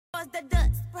bras that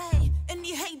dust spray, and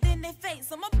you hate in their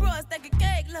face. All my bras that get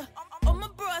cake, look. All my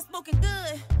bras smoking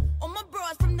good. All my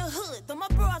bras from the hood. All my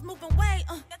bras moving weight.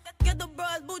 Get the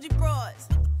bras, bougie bras.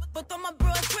 But all my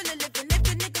bras really living. If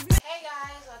the niggas. Hey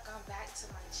guys, welcome back to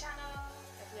my channel.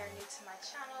 If you are new to my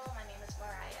channel, my name is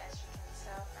Moriah, as you can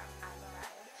tell from I'm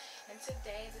Moriah. And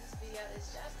today, this video is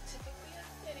just typically a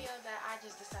video that I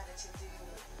just decided to do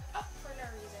up for no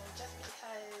reason, just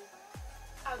because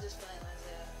I was just feeling as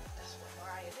if that's what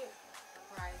Moriah do.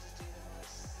 Moriah just do the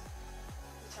most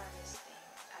retarded thing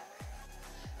ever.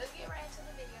 Let's get right into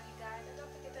the video, you guys. And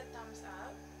don't forget to thumbs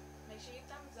up. Make sure you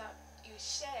thumbs up, you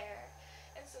share,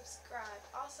 and subscribe.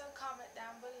 Also comment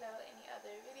down below any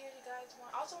other videos you guys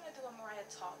want. I also want to do a Moriah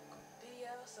talk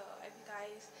video, so if you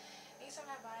guys need some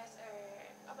advice or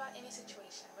about any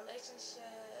situation,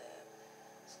 relationship,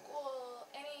 school,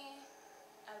 any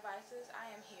advices, I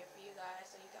am here for you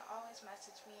guys, so you can always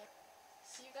message me.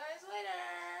 See you guys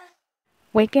later.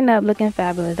 Waking up looking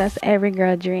fabulous, that's every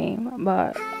girl dream,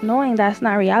 but knowing that's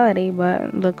not reality.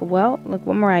 But look what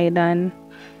Moriah done,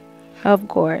 of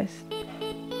course.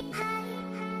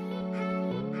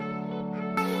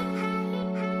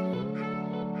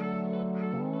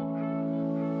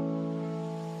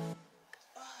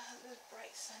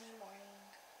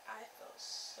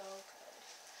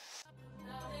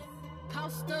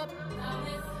 Post up,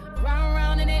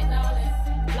 round in it,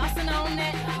 flossing on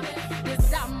that,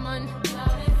 this diamond,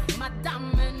 my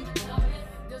diamond,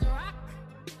 this rock.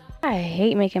 I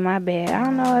hate making my bed. I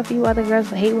don't know if you other girls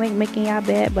hate making your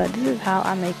bed, but this is how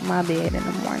I make my bed in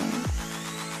the morning.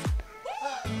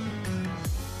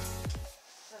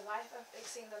 The life of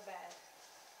fixing the bed.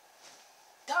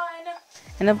 Done.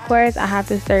 And of course, I have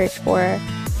to search for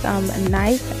some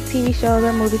nice TV shows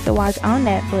or movies to watch on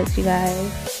Netflix, you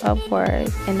guys, of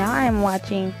course. And now I am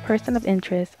watching Person of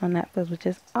Interest on Netflix, which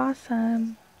is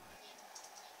awesome.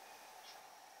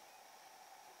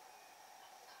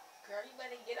 Girl, you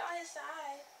better get on his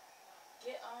side.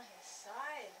 Get on his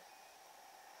side.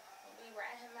 Don't be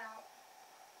ratting him out.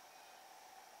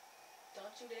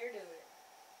 Don't you dare do it.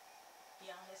 Be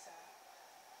on his side.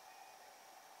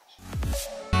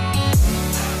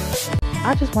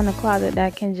 I just want a closet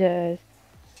that can just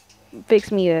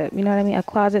fix me up, you know what I mean? A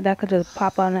closet that could just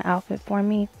pop on an outfit for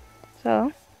me.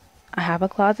 So I have a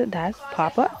closet that's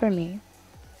pop up for me.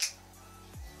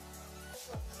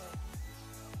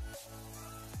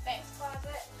 Thanks,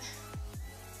 closet.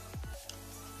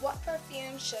 What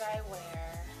perfume should I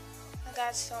wear? I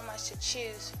got so much to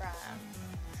choose from.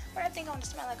 But I think I'm gonna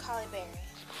smell like Holly Berry.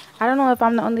 I don't know if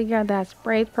I'm the only girl that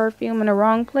sprays perfume in the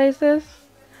wrong places,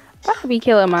 but I'll be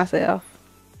killing myself.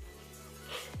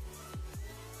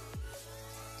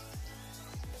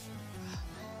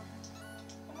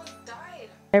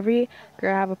 Every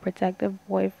girl have a protective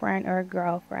boyfriend or a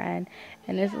girlfriend,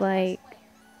 and it's like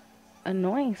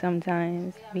annoying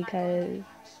sometimes because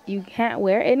you can't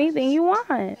wear anything you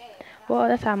want. Well,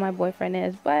 that's how my boyfriend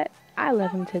is, but I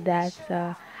love him to death,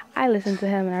 so I listen to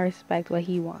him and I respect what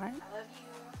he wants.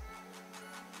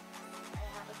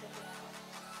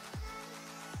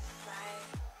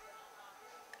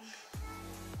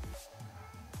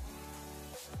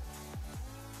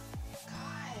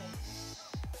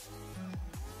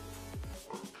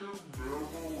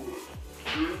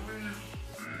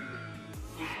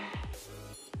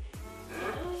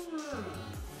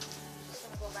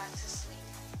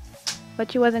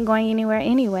 But you wasn't going anywhere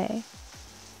anyway,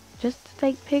 just to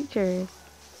take pictures.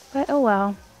 But oh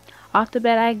well, off to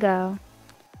bed I go.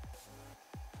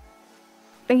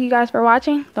 Thank you guys for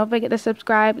watching. Don't forget to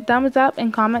subscribe, thumbs up,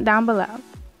 and comment down below.